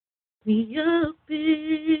me up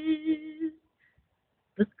in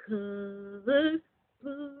the color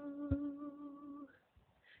blue,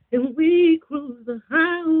 and we cruise the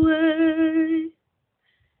highway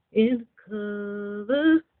in the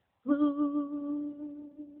color blue.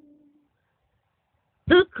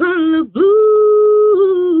 The color blue,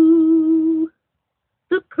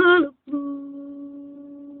 the color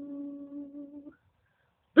blue,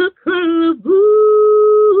 the color blue,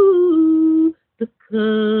 the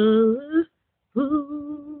color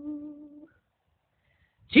blue.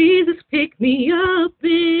 Jesus picked me up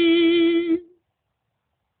in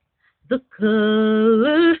the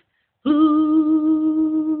color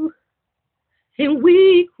blue, and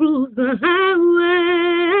we cruise the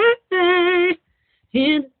highway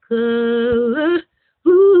in the color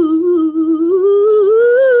blue,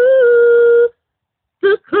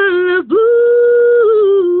 the color blue,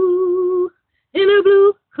 in a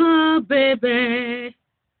blue car, baby,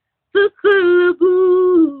 the color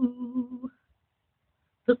blue,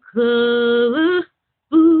 the color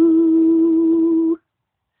blue.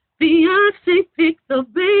 Beyonce picked the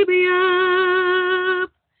baby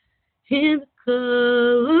up in the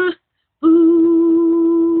color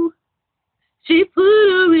blue. She put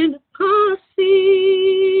her in the car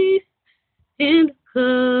seat in the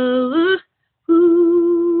color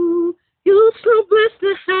blue. You're so blessed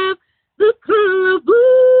to have the color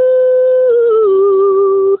blue,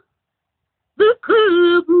 the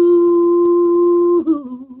color blue,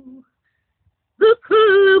 the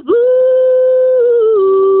color blue,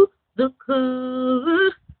 the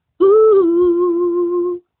color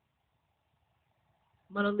blue.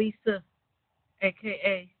 Mona Lisa,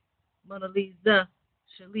 a.k.a. Mona Lisa,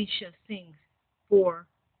 Shalisha sings for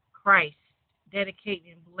Christ,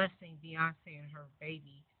 dedicating and blessing Beyonce and her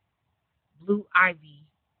baby, Blue Ivy,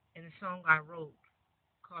 in a song I wrote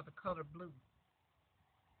called The Color Blue.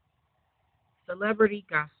 Celebrity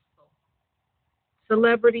gospel,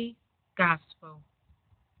 celebrity gospel,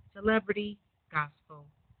 celebrity gospel,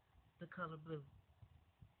 The Color Blue.